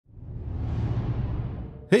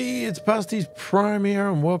Hey, it's pasthisprime here,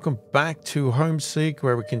 and welcome back to Homeseek,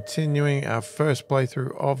 where we're continuing our first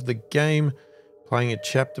playthrough of the game, playing it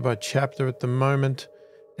chapter by chapter at the moment,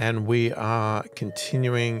 and we are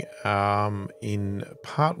continuing in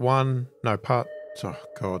part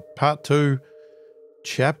 2,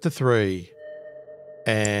 chapter 3,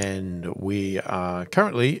 and we are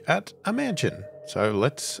currently at a mansion, so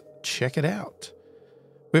let's check it out.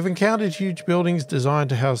 We've encountered huge buildings designed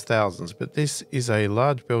to house thousands, but this is a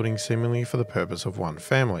large building seemingly for the purpose of one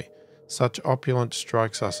family. Such opulence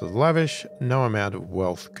strikes us as lavish. No amount of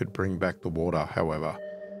wealth could bring back the water, however.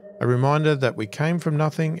 A reminder that we came from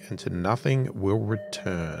nothing and to nothing will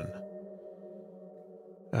return.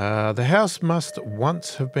 The house must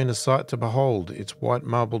once have been a sight to behold, its white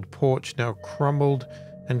marbled porch now crumbled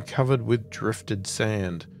and covered with drifted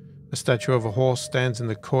sand. A statue of a horse stands in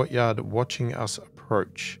the courtyard watching us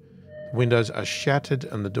approach. The windows are shattered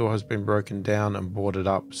and the door has been broken down and boarded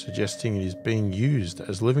up, suggesting it is being used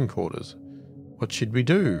as living quarters. What should we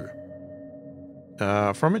do?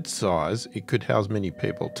 From its size, it could house many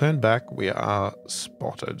people. Turn back, we are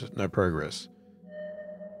spotted. No progress.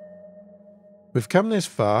 We've come this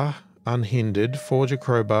far, unhindered. Forge a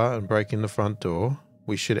crowbar and break in the front door.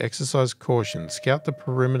 We should exercise caution, scout the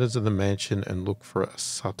perimeters of the mansion and look for a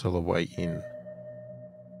subtler way in.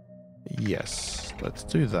 Yes, let's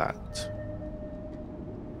do that.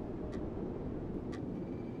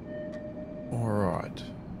 Alright.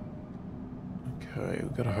 Okay,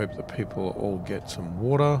 we've got to hope that people all get some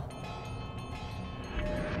water.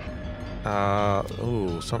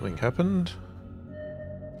 Oh, something happened.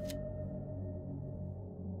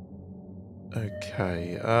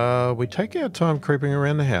 Okay, we take our time creeping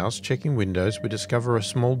around the house, checking windows. We discover a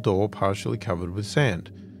small door partially covered with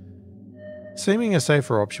sand. Seeming a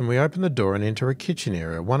safer option, we open the door and enter a kitchen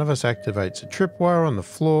area. One of us activates a tripwire on the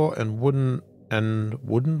floor and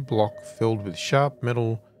wooden block filled with sharp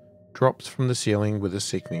metal drops from the ceiling with a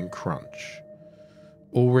sickening crunch.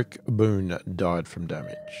 Ulrich Boone died from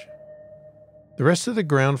damage. The rest of the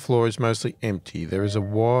ground floor is mostly empty. There is a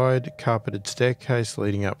wide carpeted staircase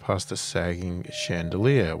leading up past a sagging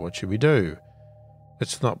chandelier. What should we do?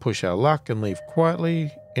 Let's not push our luck and leave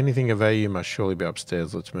quietly. Anything of value must surely be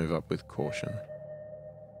upstairs. Let's move up with caution.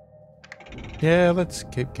 Yeah, let's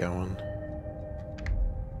keep going.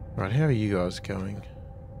 Right, how are you guys going?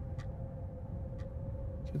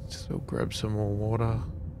 Could still grab some more water.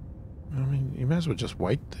 I mean, you may as well just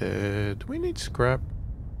wait there. Do we need scrap?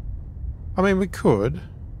 I mean, we could.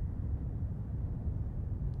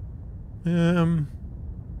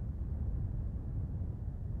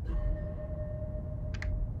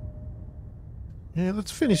 Yeah,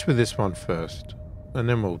 let's finish with this one first, and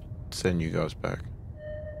then we'll send you guys back.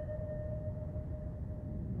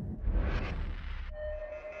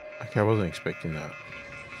 Okay, I wasn't expecting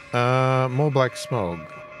that. More black smog,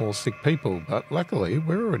 more sick people, but luckily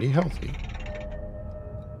we're already healthy.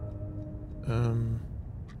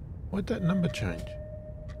 Why'd that number change?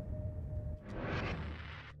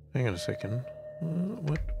 Hang on a second.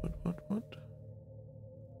 What?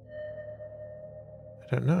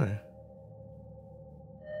 I don't know.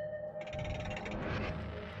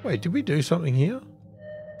 Wait, did we do something here?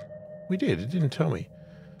 We did, it didn't tell me.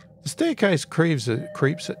 The staircase creaks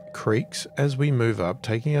as we move up,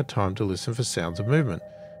 taking our time to listen for sounds of movement.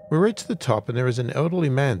 We reach the top and there is an elderly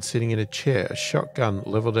man sitting in a chair, a shotgun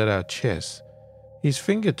leveled at our chest. His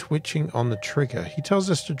finger twitching on the trigger. He tells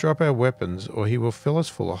us to drop our weapons or he will fill us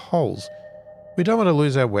full of holes. We don't want to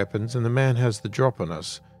lose our weapons and the man has the drop on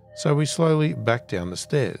us, so we slowly back down the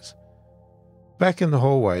stairs. Back in the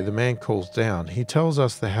hallway, the man calls down. He tells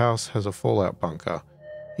us the house has a fallout bunker.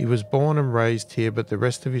 He was born and raised here, but the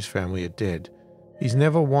rest of his family are dead. He's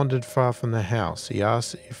never wandered far from the house. He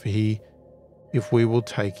asks if we will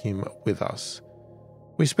take him with us.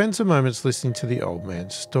 We spend some moments listening to the old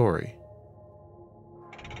man's story.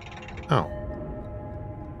 Oh.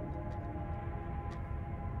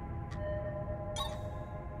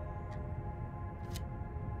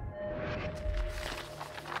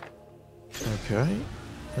 Okay.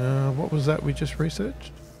 What was that we just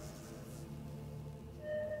researched?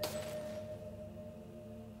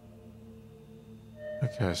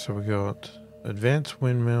 Okay, so we got advanced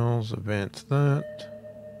windmills, advanced that.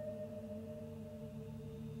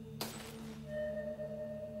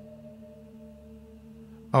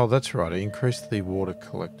 Oh, that's right. I increased the water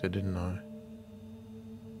collector, didn't I?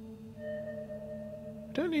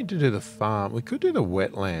 We don't need to do the farm. We could do the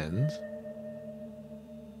wetlands.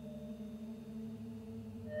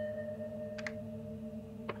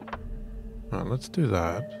 Alright, let's do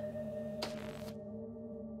that.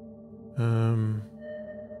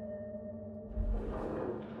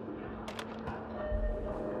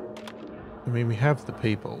 mean, we have the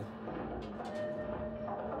people.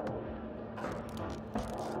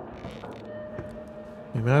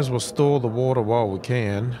 We may as well store the water while we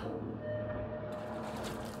can.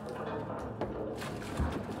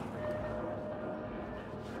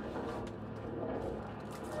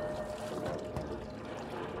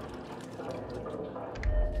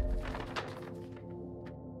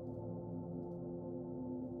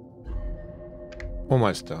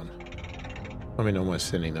 Almost done. I mean, almost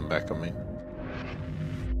sending them back, I mean.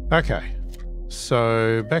 Okay.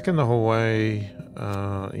 So, back in the hallway.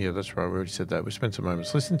 Yeah, that's right. We already said that. We spent some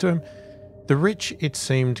moments listening to him. The rich, it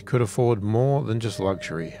seemed, could afford more than just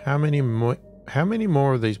luxury. How many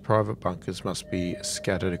more of these private bunkers must be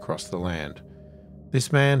scattered across the land?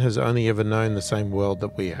 This man has only ever known the same world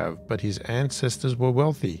that we have, but his ancestors were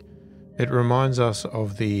wealthy. It reminds us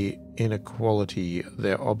of the inequality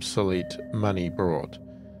their obsolete money brought.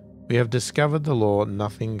 We have discovered the law,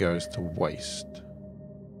 nothing goes to waste.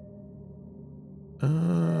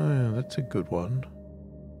 That's a good one.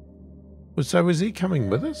 So is he coming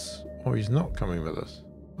with us? Or he's not coming with us?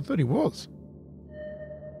 I thought he was.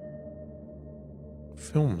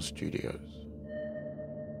 Film studios.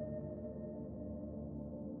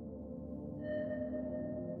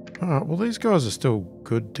 Alright, well these guys are still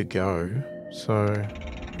good to go. So,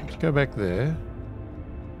 let's go back there.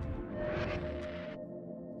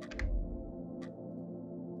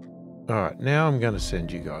 Alright, now I'm going to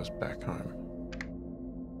send you guys back home.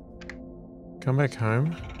 Come back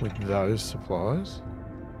home with those supplies.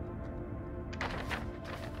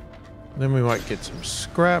 Then we might get some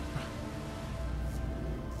scrap.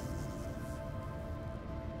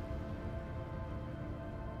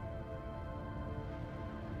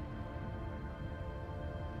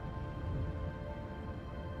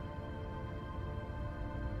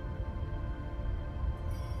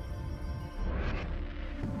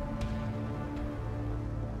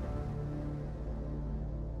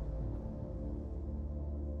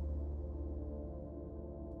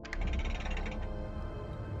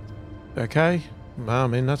 Okay, well, I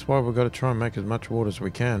mean, that's why we've got to try and make as much water as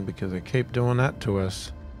we can, because they keep doing that to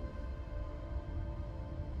us.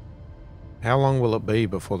 How long will it be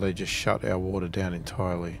before they just shut our water down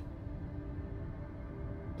entirely?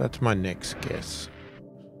 That's my next guess.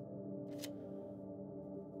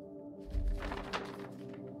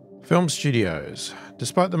 Film studios.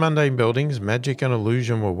 Despite the mundane buildings, magic and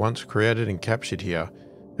illusion were once created and captured here.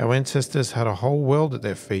 Our ancestors had a whole world at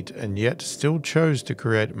their feet and yet still chose to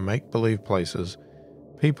create make-believe places.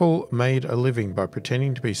 People made a living by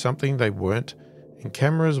pretending to be something they weren't, and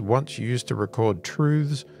cameras once used to record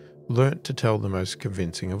truths learnt to tell the most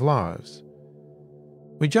convincing of lies.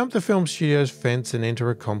 We jump the film studio's fence and enter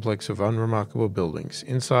a complex of unremarkable buildings.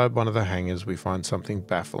 Inside one of the hangars we find something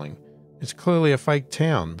baffling. It's clearly a fake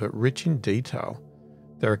town, but rich in detail.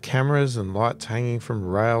 There are cameras and lights hanging from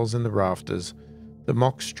rails in the rafters. The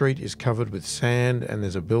mock street is covered with sand and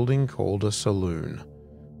there's a building called a saloon.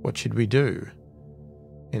 What should we do?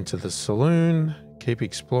 Enter the saloon, keep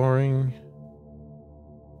exploring.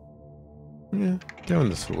 Yeah, go in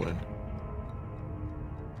the saloon.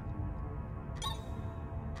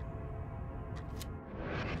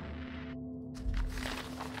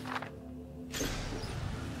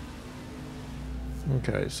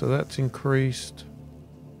 Okay, so that's increased.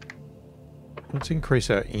 Let's increase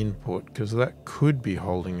our input, because that could be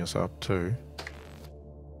holding us up too.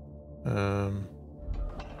 I'll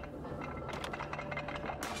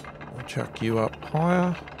chuck you up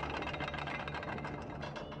higher.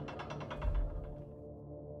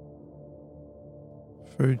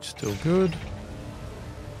 Food's still good.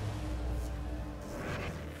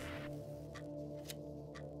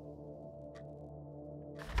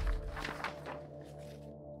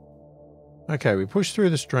 Okay, we push through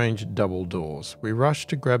the strange double doors. We rush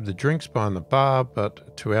to grab the drinks behind the bar,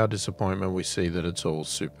 but to our disappointment we see that it's all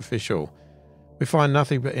superficial. We find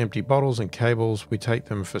nothing but empty bottles and cables. We take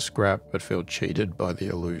them for scrap, but feel cheated by the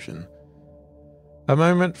illusion. A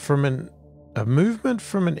movement from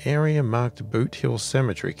an area marked Boot Hill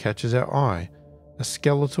Cemetery catches our eye. A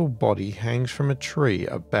skeletal body hangs from a tree,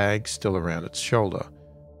 a bag still around its shoulder.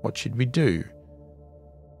 What should we do?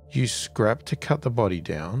 Use scrap to cut the body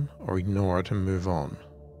down, or ignore it and move on?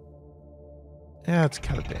 Yeah, let's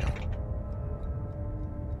cut it down.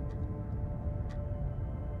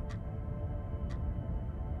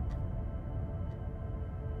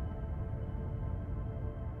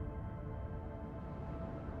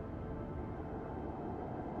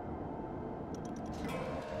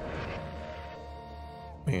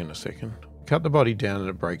 Hang on a second. Cut the body down and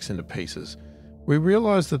it breaks into pieces. We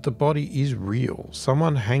realise that the body is real.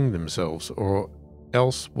 Someone hanged themselves or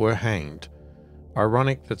else were hanged.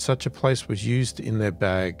 Ironic that such a place was used in their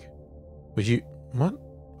bag. What?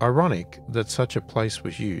 Ironic that such a place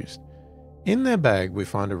was used. In their bag, we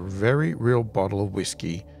find a very real bottle of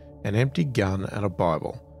whiskey, an empty gun, and a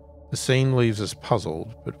Bible. The scene leaves us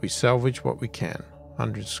puzzled, but we salvage what we can.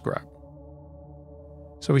 100 scrap.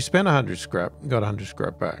 So we spent 100 scrap and got 100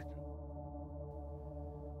 scrap back.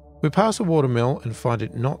 We pass a watermill and find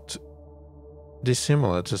it not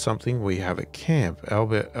dissimilar to something we have at camp,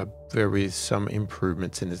 albeit there is some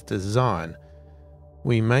improvements in its design.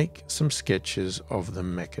 We make some sketches of the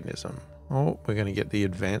mechanism. Oh, we're going to get the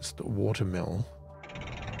advanced watermill,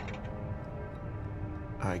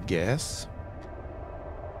 I guess.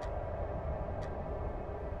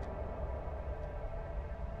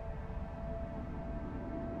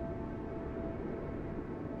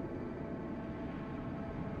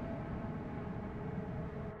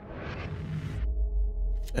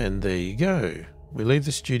 And there you go. We leave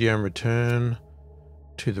the studio and return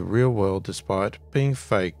to the real world. Despite being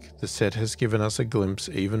fake, the set has given us a glimpse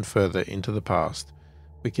even further into the past.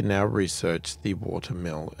 We can now research the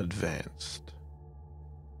watermill advanced.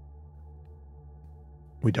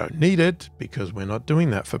 We don't need it because we're not doing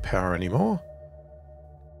that for power anymore.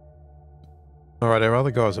 Alright, our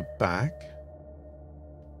other guys are back.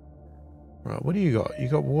 Right, what do you got? You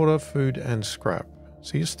got water, food, and scrap.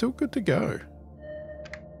 So you're still good to go.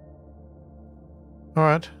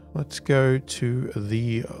 Alright, let's go to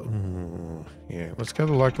the... let's go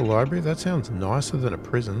to the local library. That sounds nicer than a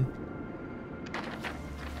prison.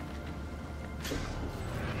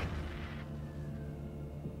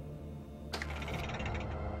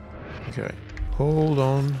 Okay, hold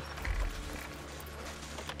on.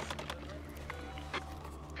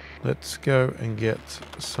 Let's go and get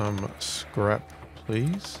some scrap,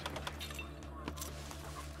 please.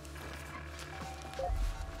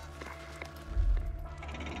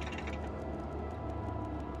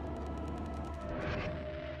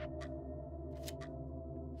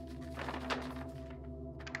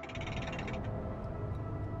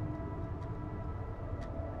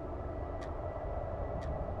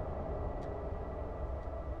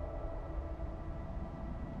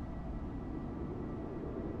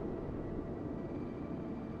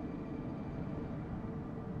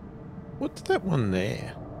 What's that one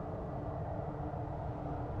there?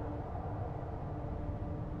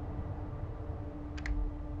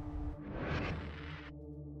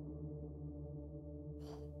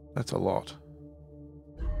 That's a lot.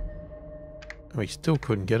 And we still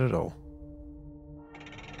couldn't get it all.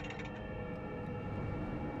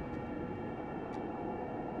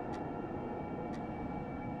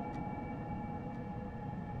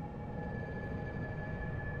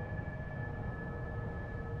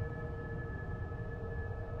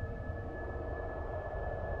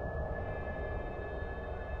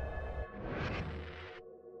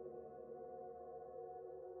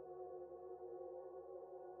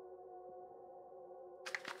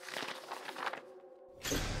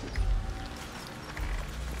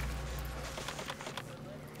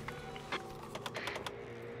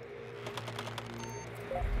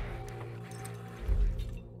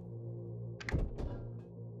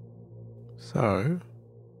 So,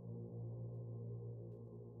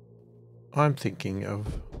 I'm thinking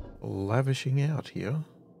of lavishing out here.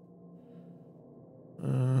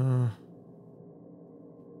 I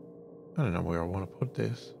don't know where I want to put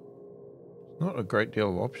this. Not a great deal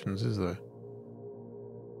of options, is there?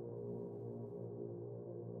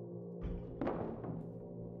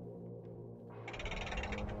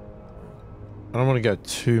 I don't want to go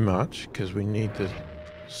too much because we need the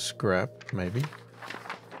scrap, maybe.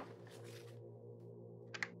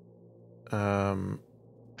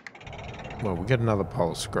 Well, we'll get another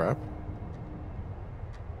pile of scrap.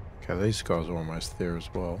 Okay, these guys are almost there as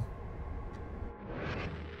well.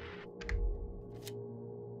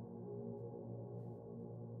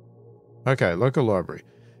 Okay, local library.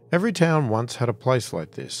 Every town once had a place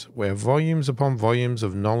like this, where volumes upon volumes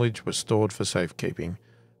of knowledge were stored for safekeeping.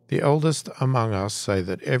 The eldest among us say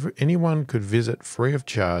that anyone could visit free of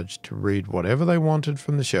charge to read whatever they wanted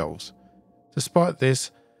from the shelves. Despite this,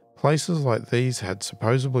 places like these had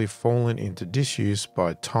supposedly fallen into disuse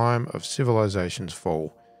by time of civilization's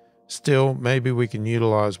fall. Still, maybe we can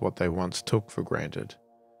utilize what they once took for granted.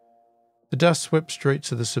 The dust-swept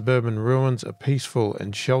streets of the suburban ruins are peaceful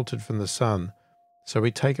and sheltered from the sun, so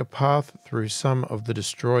we take a path through some of the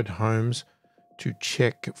destroyed homes to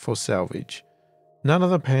check for salvage. None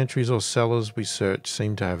of the pantries or cellars we search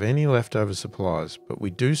seem to have any leftover supplies, but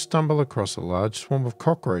we do stumble across a large swarm of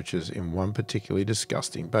cockroaches in one particularly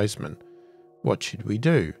disgusting basement. What should we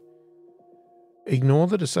do? Ignore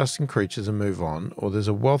the disgusting creatures and move on, or there's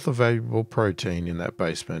a wealth of valuable protein in that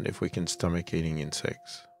basement if we can stomach eating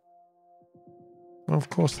insects. Well, of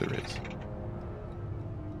course there is.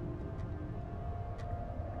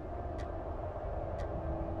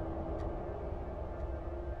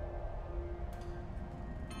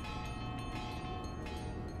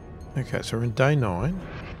 Okay, so we're in day 9.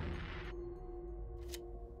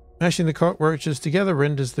 Mashing the cockroaches together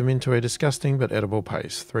renders them into a disgusting but edible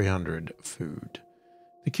paste. 300 food.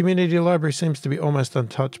 The community library seems to be almost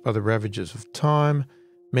untouched by the ravages of time.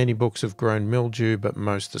 Many books have grown mildew, but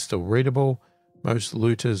most are still readable. Most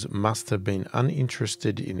looters must have been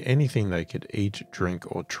uninterested in anything they could eat,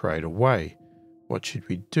 drink, or trade away. What should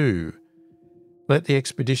we do? Let the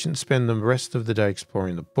expedition spend the rest of the day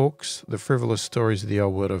exploring the books. The frivolous stories of the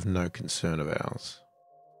old world are of no concern of ours.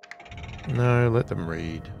 No, let them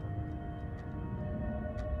read.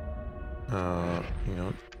 Hang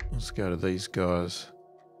on. Let's go to these guys.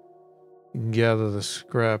 Gather the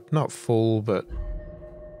scrap. Not full, but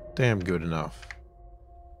damn good enough.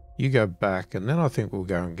 You go back, and then I think we'll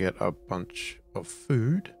go and get a bunch of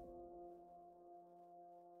food.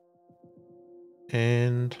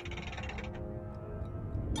 And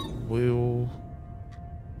we'll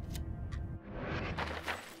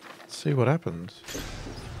see what happens.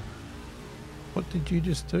 What did you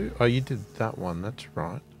just do? Oh, you did that one. That's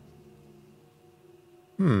right.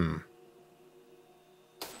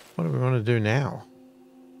 What do we want to do now?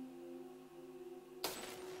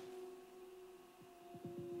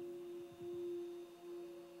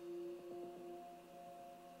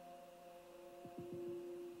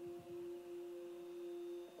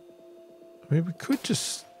 I mean, we could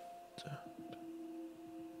just... I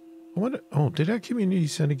wonder... Oh, did our community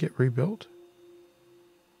center get rebuilt?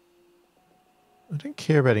 I don't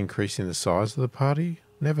care about increasing the size of the party.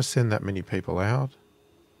 Never send that many people out.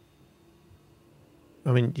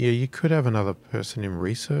 I mean, yeah, you could have another person in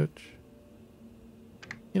research.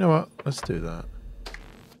 You know what? Let's do that.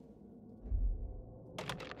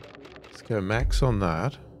 Let's go max on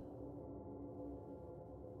that.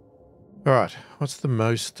 Alright, what's the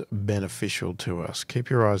most beneficial to us? Keep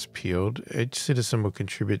your eyes peeled. Each citizen will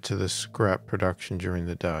contribute to the scrap production during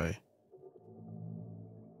the day.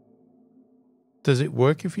 Does it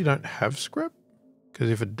work if you don't have scrap? Because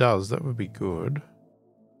if it does, that would be good.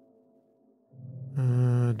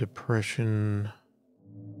 Depression.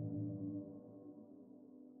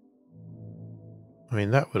 I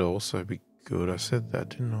mean, that would also be good. I said that,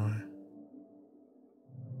 didn't I?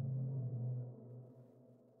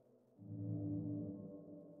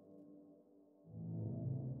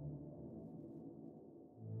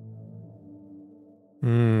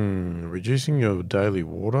 Reducing your daily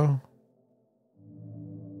water.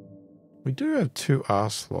 We do have 2 R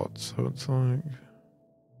slots, so it's like...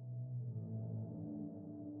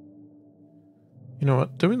 You know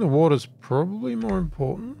what? Doing the water's probably more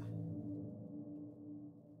important.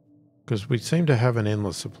 Because we seem to have an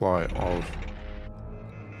endless supply of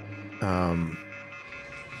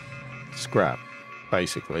scrap,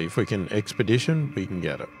 basically. If we can expedition, we can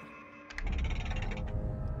get it.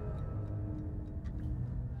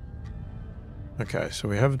 Okay, so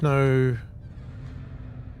we have no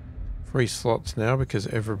free slots now because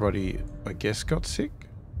everybody, I guess, got sick.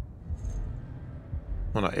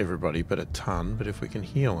 Well, not everybody, but a ton. But if we can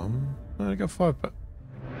heal them... No, I got 5 back.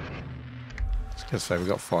 I was going to say we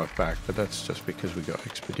got 5 back, but that's just because we got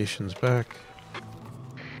expeditions back.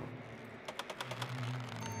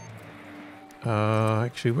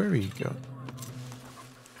 Actually, where are you going?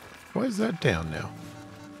 Why is that down now?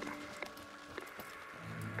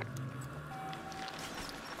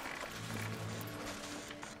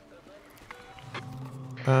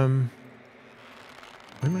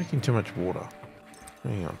 We're making too much water.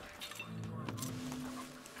 Hang on.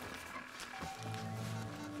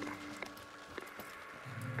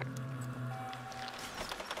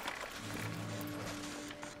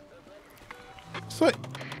 So,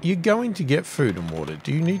 you're going to get food and water.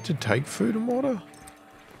 Do you need to take food and water?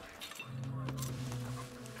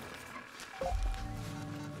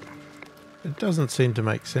 It doesn't seem to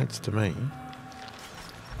make sense to me.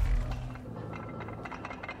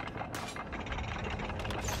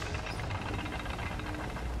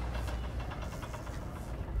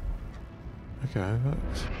 Okay,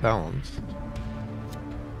 that's balanced.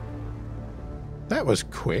 That was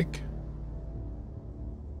quick.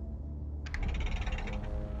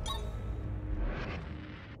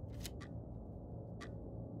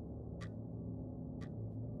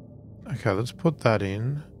 Okay, let's put that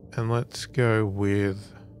in and let's go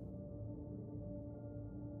with...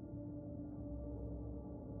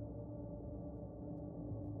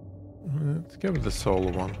 Let's go with the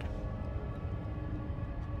solar one.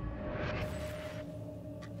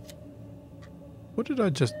 What did I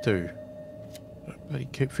just do? I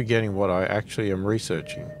keep forgetting what I actually am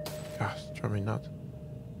researching. Gosh, it's driving me nuts.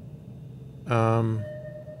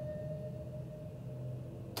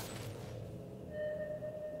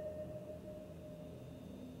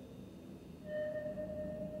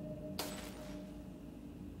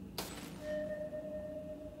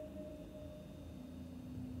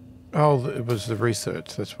 Oh, it was the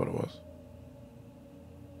research. That's what it was.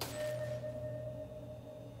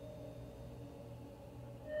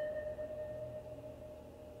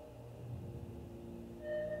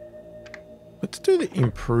 Let's do the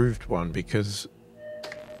improved one, because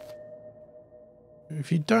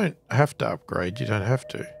if you don't have to upgrade, you don't have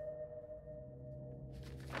to.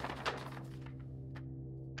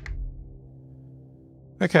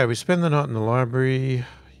 Okay, we spend the night in the library.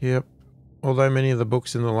 Yep. Although many of the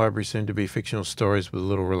books in the library seem to be fictional stories with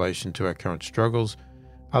little relation to our current struggles,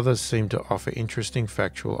 others seem to offer interesting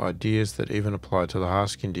factual ideas that even apply to the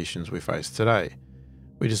harsh conditions we face today.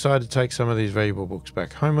 We decided to take some of these valuable books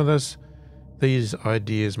back home with us. These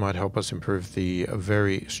ideas might help us improve the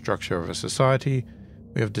very structure of a society.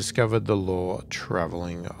 We have discovered the law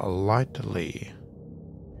traveling lightly.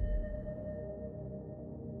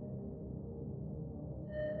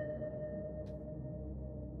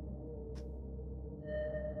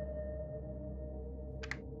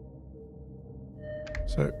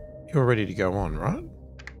 So, you're ready to go on, right?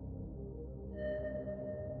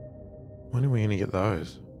 When are we going to get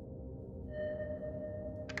those?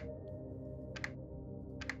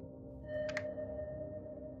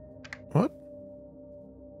 What?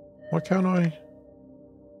 Why can't I?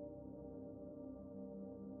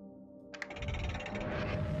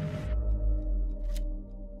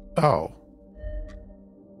 Oh.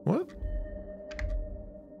 What?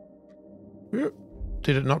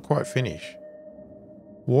 Did it not quite finish?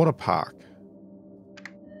 Water park.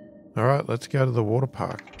 Alright, let's go to the water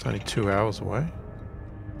park. It's only 2 hours away.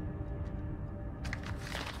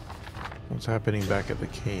 What's happening back at the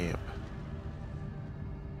camp?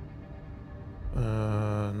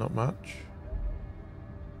 Not much.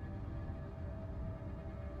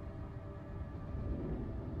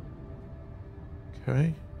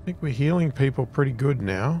 Okay, I think we're healing people pretty good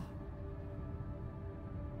now.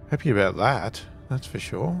 Happy about that, that's for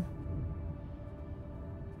sure.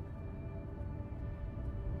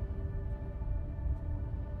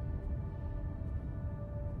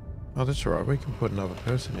 Oh, that's right, we can put another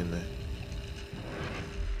person in there.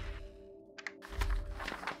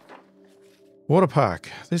 Water park.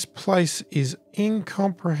 This place is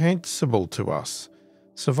incomprehensible to us.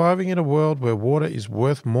 Surviving in a world where water is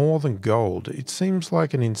worth more than gold, it seems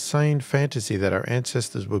like an insane fantasy that our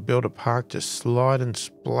ancestors would build a park to slide and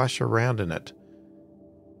splash around in it.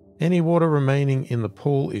 Any water remaining in the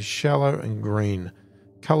pool is shallow and green.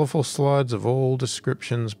 Colourful slides of all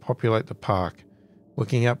descriptions populate the park.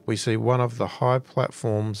 Looking up, we see one of the high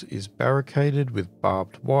platforms is barricaded with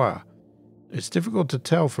barbed wire. It's difficult to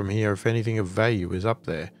tell from here if anything of value is up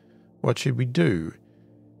there. What should we do?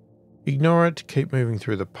 Ignore it, keep moving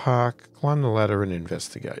through the park, climb the ladder and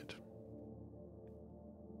investigate.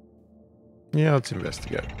 Yeah, let's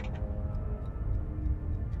investigate.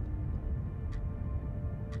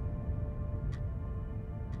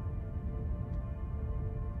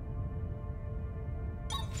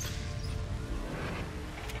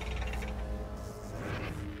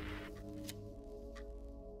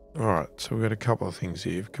 Alright, so we've got a couple of things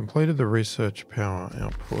here. You've completed the research power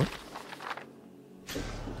output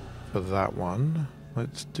for that one.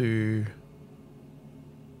 Let's do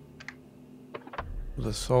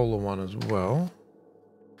the solar one as well.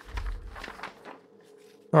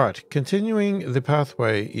 Alright, continuing the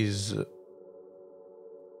pathway is...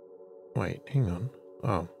 Wait, hang on.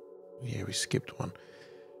 Oh, yeah, we skipped one.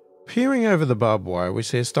 Peering over the barbed wire, we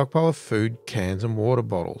see a stockpile of food, cans and water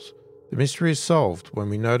bottles. The mystery is solved when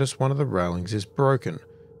we notice one of the railings is broken.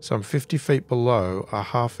 Some 50 feet below, a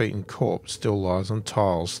half-eaten corpse still lies on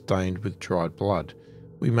tiles stained with dried blood.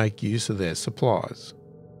 We make use of their supplies.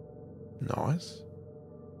 Nice.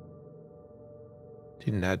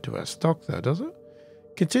 Didn't add to our stock though, does it?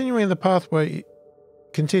 Continuing, the pathway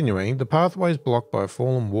is blocked by a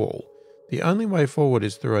fallen wall. The only way forward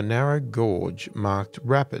is through a narrow gorge marked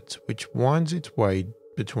Rapids, which winds its way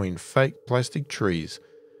between fake plastic trees.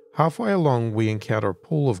 Halfway along, we encounter a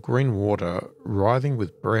pool of green water writhing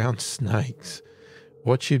with brown snakes.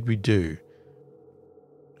 What should we do?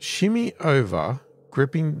 Shimmy over,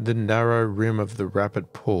 gripping the narrow rim of the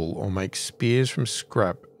rapid pool, or make spears from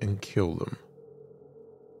scrap and kill them.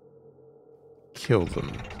 kill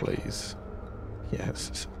them, please?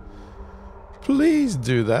 Yes. Please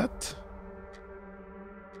do that.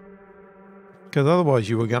 Because otherwise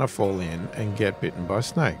you were going to fall in and get bitten by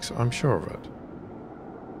snakes. I'm sure of it.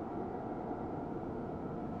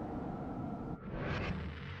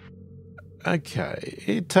 Okay.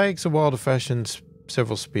 It takes a while to fashion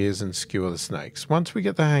several spears and skewer the snakes. Once we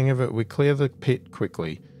get the hang of it, we clear the pit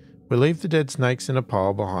quickly. We leave the dead snakes in a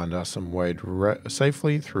pile behind us and wade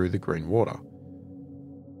safely through the green water.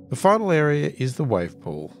 The final area is the wave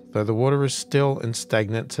pool. Though the water is still and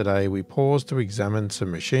stagnant today, we pause to examine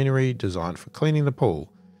some machinery designed for cleaning the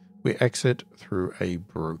pool. We exit through a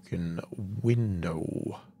broken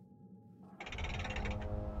window.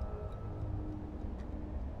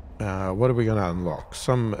 What are we going to unlock?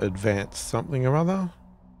 Some advanced something or other?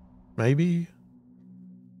 Maybe?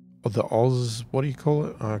 Or the Oz, what do you call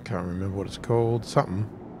it? I can't remember what it's called. Something.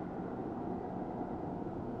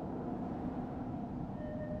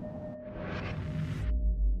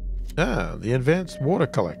 The advanced water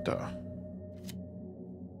collector.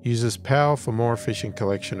 Uses power for more efficient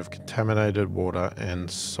collection of contaminated water and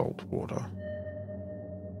salt water.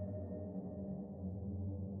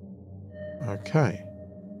 Okay.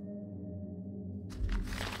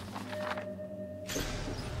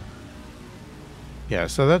 Yeah,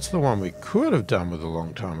 so that's the one we could have done with a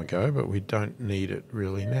long time ago, but we don't need it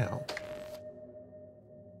really now.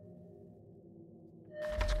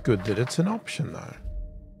 It's good that it's an option though.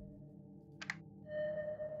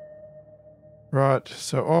 Right,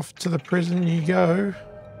 so off to the prison you go.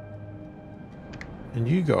 And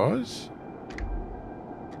you guys.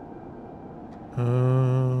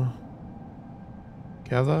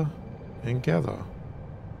 Gather and gather.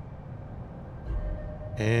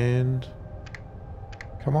 And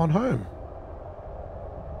come on home.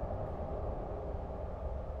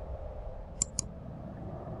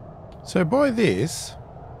 So by this,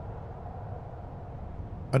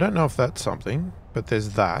 I don't know if that's something, but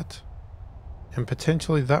there's that. And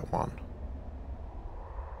potentially that one.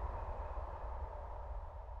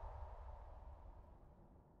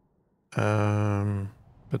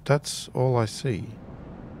 But that's all I see.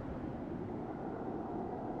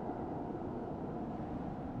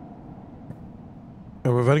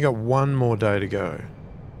 And we've only got one more day to go.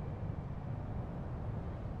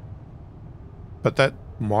 But that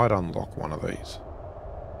might unlock one of these.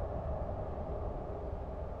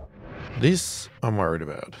 This I'm worried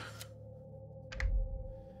about.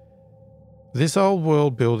 This old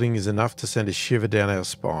world building is enough to send a shiver down our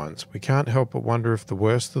spines. We can't help but wonder if the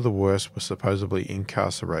worst of the worst were supposedly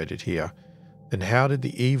incarcerated here. Then how did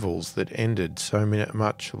the evils that ended so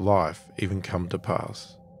much life even come to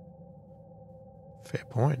pass? Fair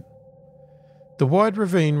point. The wide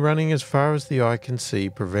ravine running as far as the eye can see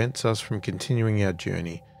prevents us from continuing our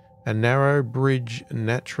journey. A narrow bridge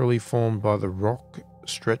naturally formed by the rock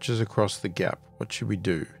stretches across the gap. What should we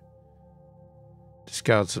do?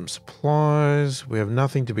 Discard some supplies. We have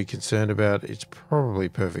nothing to be concerned about. It's probably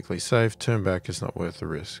perfectly safe. Turn back, it's not worth the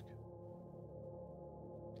risk.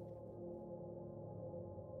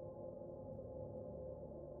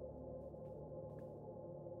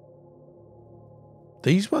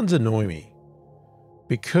 These ones annoy me.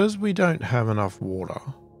 Because we don't have enough water,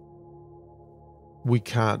 we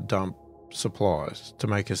can't dump supplies to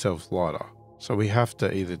make ourselves lighter. So we have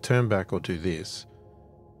to either turn back or do this.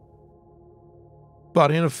 But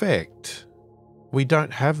in effect, we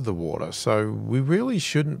don't have the water, so we really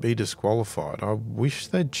shouldn't be disqualified. I wish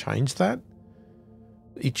they'd change that.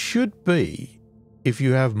 It should be, if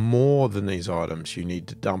you have more than these items, you need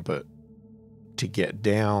to dump it to get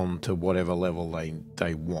down to whatever level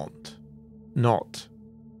they want. Not,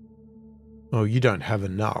 oh, you don't have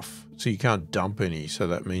enough, so you can't dump any, so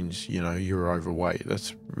that means, you know, you're overweight.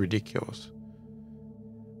 That's ridiculous.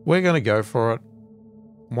 We're going to go for it.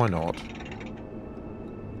 Why not?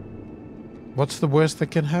 What's the worst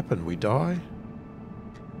that can happen? We die?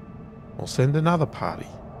 We'll send another party.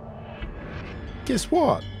 Guess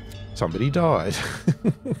what? Somebody died.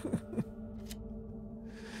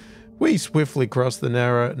 We swiftly cross the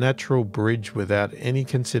narrow, natural bridge without any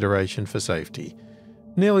consideration for safety.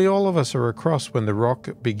 Nearly all of us are across when the rock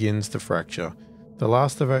begins to fracture. The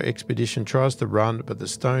last of our expedition tries to run, but the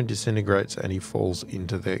stone disintegrates and he falls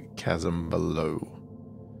into the chasm below.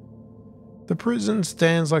 The prison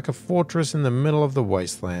stands like a fortress in the middle of the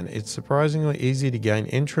wasteland. It's surprisingly easy to gain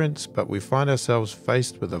entrance, but we find ourselves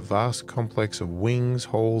faced with a vast complex of wings,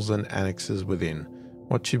 halls, and annexes within.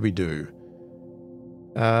 What should we do?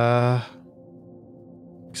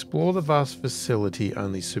 Explore the vast facility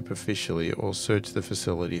only superficially, or search the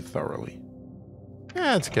facility thoroughly.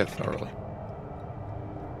 Yeah, let's get thoroughly.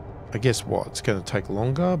 I guess what? It's going to take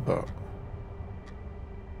longer, but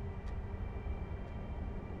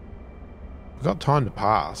we've got time to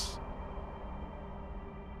pass.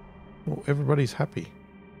 Well, everybody's happy.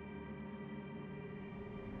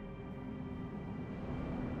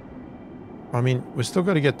 I mean, we've still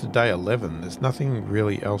got to get to day 11. There's nothing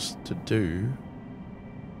really else to do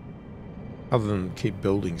other than keep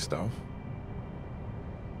building stuff.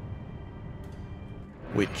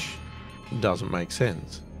 Which doesn't make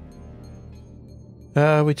sense.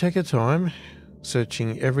 We take our time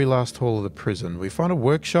searching every last hall of the prison. We find a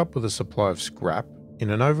workshop with a supply of scrap. In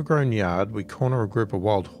an overgrown yard, we corner a group of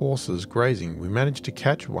wild horses grazing. We manage to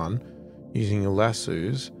catch one using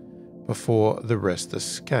lassos before the rest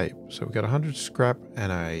escape. So we've got 100 scrap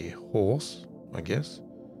and a horse, I guess.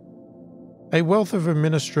 A wealth of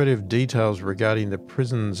administrative details regarding the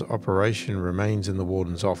prison's operation remains in the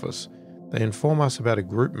warden's office. They inform us about a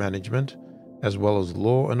group management as well as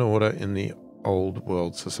law and order in the old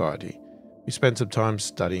world society. We spend some time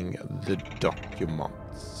studying the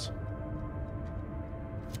documents.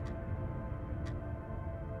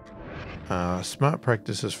 Smart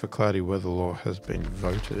practices for cloudy weather law has been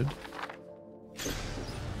voted.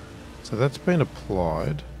 So that's been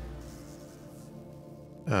applied.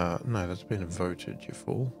 No, that's been voted, you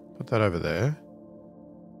fool. Put that over there.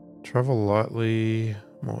 Travel lightly,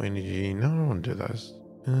 more energy. No, I don't want to do those.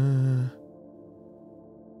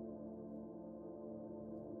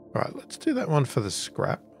 Right, let's do that one for the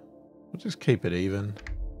scrap. We'll just keep it even.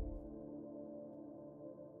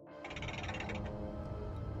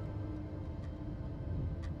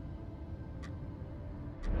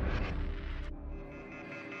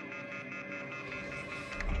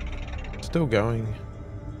 Still going.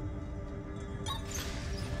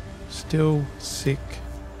 Still sick.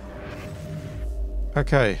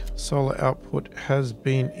 Okay, solar output has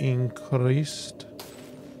been increased.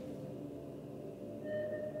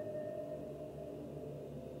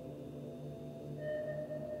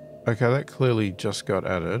 Okay, that clearly just got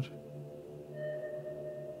added.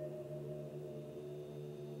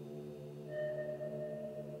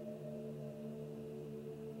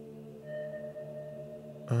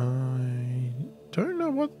 I don't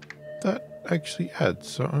know what that actually adds,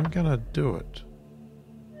 so I'm gonna do it.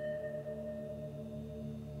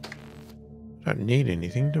 I don't need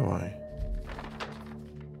anything, do I?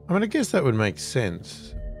 I mean, I guess that would make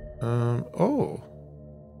sense. Oh.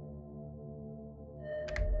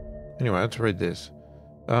 Anyway, let's read this.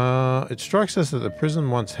 It strikes us that the prison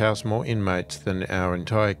once housed more inmates than our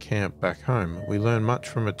entire camp back home. We learn much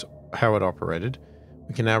from how it operated.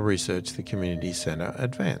 We can now research the community center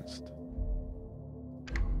advanced.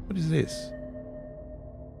 What is this?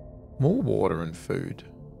 More water and food.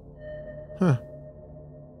 Huh.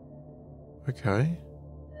 Okay.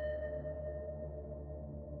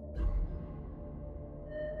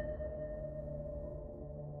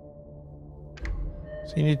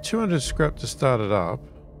 So you need 200 scrap to start it up.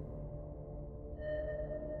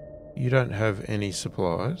 You don't have any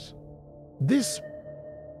supplies. This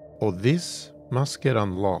or this must get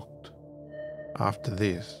unlocked after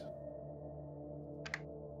this.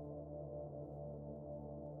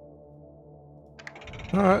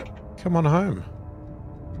 Alright, come on home.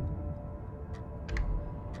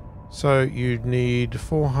 So you'd need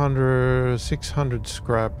 400, 600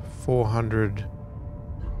 scrap, 400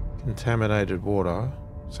 contaminated water.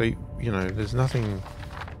 So, you know, there's nothing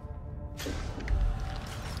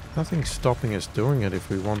stopping us doing it if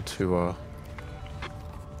we want to,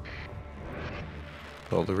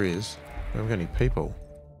 well, there is. We haven't got any people.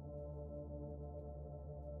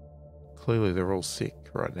 Clearly they're all sick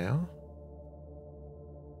right now.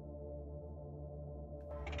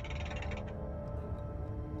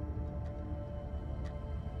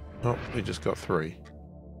 Oh, we just got 3.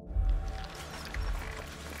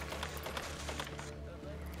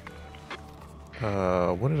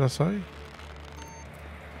 What did I say?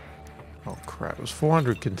 Oh crap, it was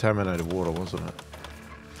 400 contaminated water, wasn't it?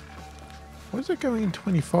 Why is it going in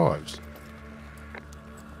 25s?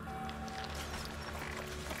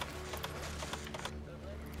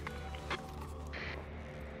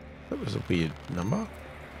 That was a weird number.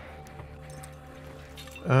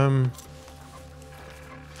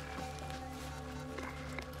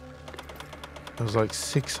 It was like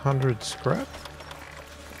 600 scrap.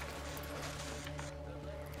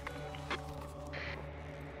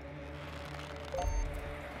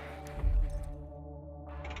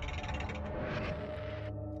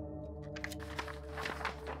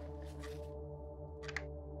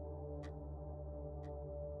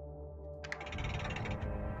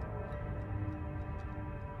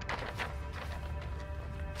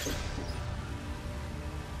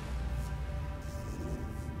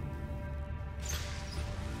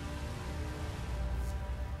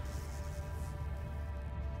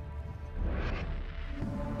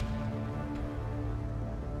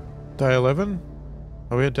 Day 11?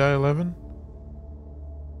 Are we at day 11?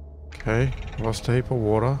 Okay, lost a heap of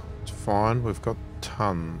water. It's fine, we've got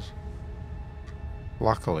tons.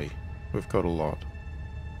 Luckily, we've got a lot.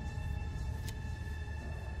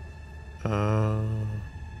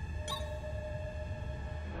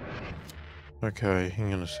 Okay,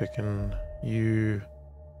 hang on a second. You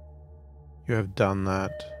have done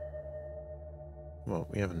that. Well,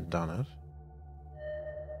 we haven't done it.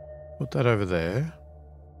 Put that over there.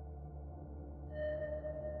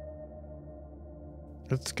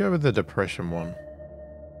 Let's go with the depression one.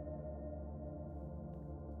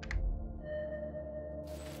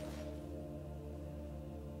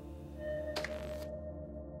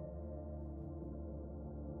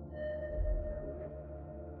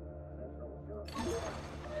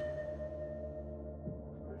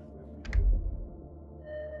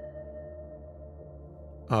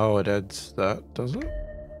 Oh, it adds that, does it?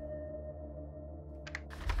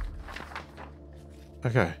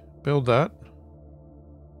 Okay, build that.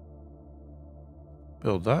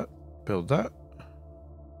 Build that. Build that.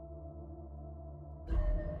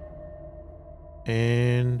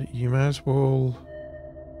 And you may as well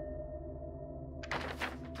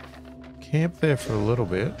camp there for a little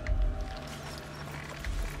bit.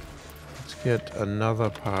 Let's get another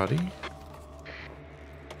party.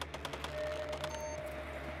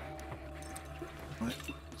 What?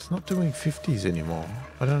 It's not doing 50s anymore.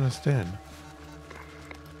 I don't understand.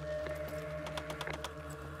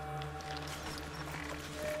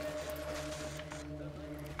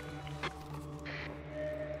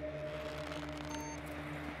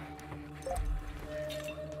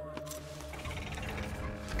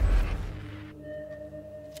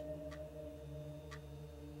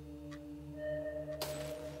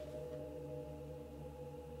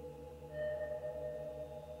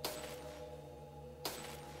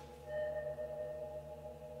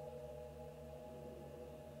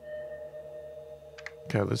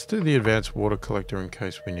 Okay, let's do the advanced water collector in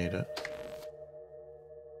case we need it.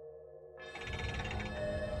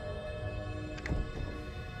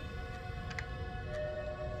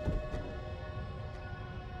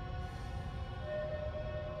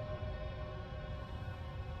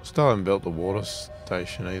 Still haven't built the water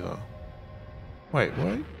station either. Wait.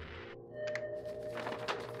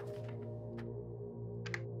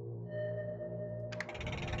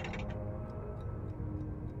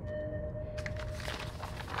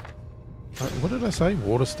 What did I say?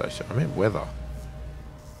 Water station. I meant weather.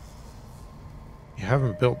 You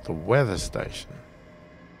haven't built the weather station.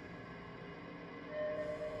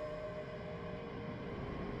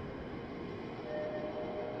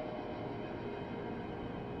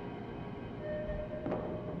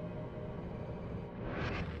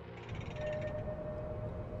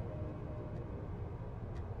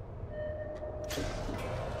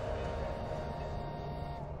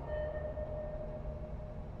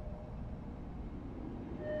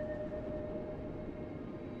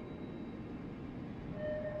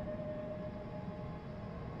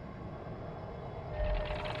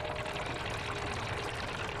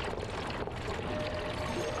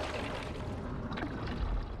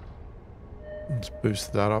 Let's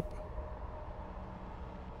boost that up.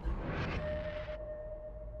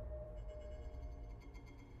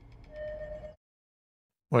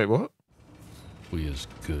 Wait, what? We as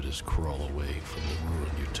good as crawl away from the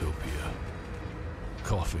ruined utopia,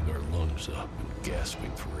 coughing our lungs up and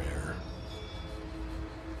gasping for air.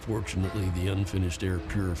 Fortunately, the unfinished air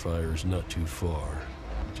purifier is not too far,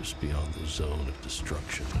 just beyond the zone of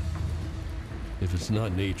destruction. If it's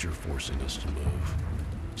not nature forcing us to move,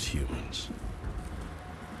 it's humans.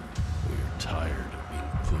 We are tired of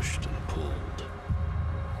being pushed and pulled.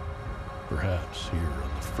 Perhaps here on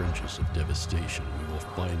the fringes of devastation, we will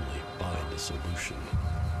finally find a solution.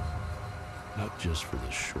 Not just for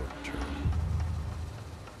the short term,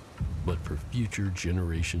 but for future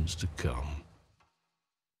generations to come.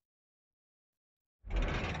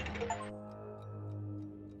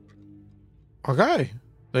 Okay,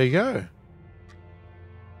 there you go.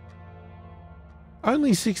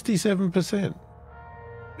 Only 67%.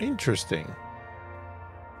 Interesting.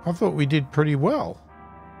 I thought we did pretty well.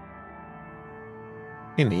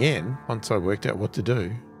 In the end, once I worked out what to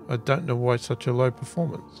do, I don't know why such a low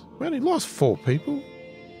performance. We only lost 4 people.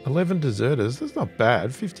 11 deserters, that's not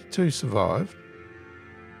bad. 52 survived.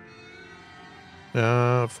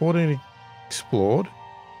 14 explored.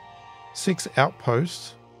 6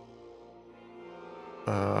 outposts.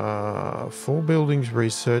 4 buildings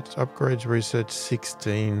researched, upgrades researched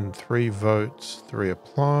 16, 3 votes, 3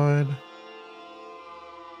 applied.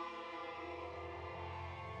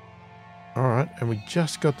 Alright, and we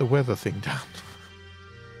just got the weather thing done.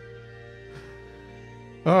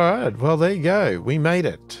 All right, well, there you go. We made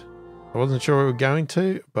it. I wasn't sure we were going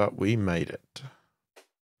to, but we made it.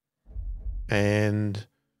 And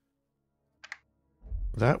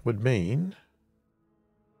that would mean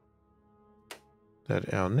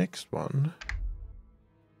that our next one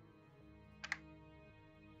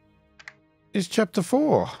is Chapter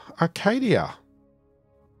 4, Arcadia.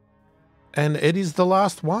 And it is the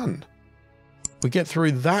last one. We get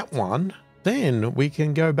through that one, then we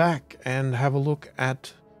can go back and have a look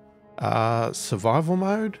at survival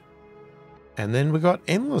mode. And then we got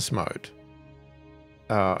endless mode.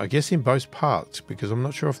 I guess in both parts, because I'm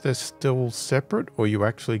not sure if they're still separate or you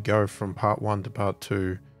actually go from part 1 to part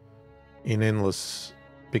 2 in endless,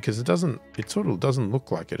 because it sort of doesn't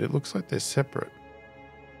look like it. It looks like they're separate.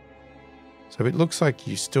 So it looks like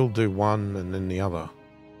you still do one and then the other.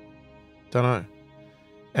 Don't know.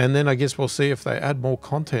 And then I guess we'll see if they add more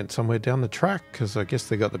content somewhere down the track, because I guess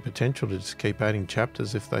they got the potential to just keep adding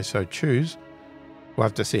chapters if they so choose. We'll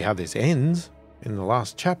have to see how this ends in the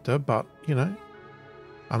last chapter, but, you know,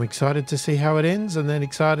 I'm excited to see how it ends, and then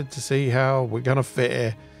excited to see how we're going to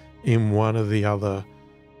fare in one of the other,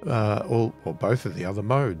 or both of the other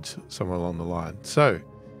modes somewhere along the line. So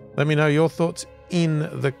let me know your thoughts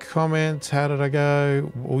in the comments. How did I go?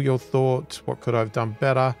 All your thoughts. What could I have done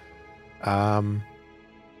better?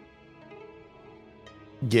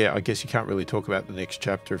 Yeah, I guess you can't really talk about the next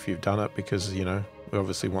chapter if you've done it, because, you know, we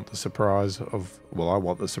obviously want the surprise of, well, I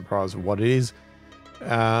want the surprise of what it is.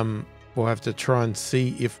 We'll have to try and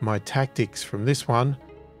see if my tactics from this one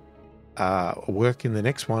work in the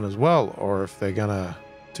next one as well, or if they're going to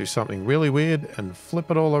do something really weird and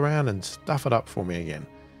flip it all around and stuff it up for me again.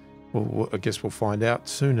 Well, I guess we'll find out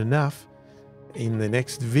soon enough in the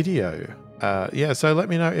next video. Yeah, so let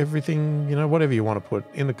me know everything, you know, whatever you want to put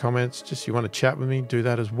in the comments. Just you want to chat with me, do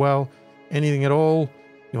that as well. Anything at all.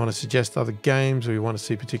 You want to suggest other games, or you want to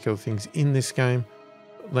see particular things in this game,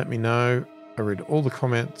 let me know. I read all the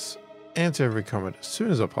comments, answer every comment as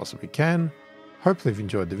soon as I possibly can. Hopefully you've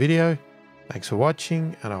enjoyed the video. Thanks for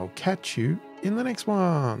watching, and I'll catch you in the next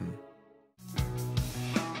one.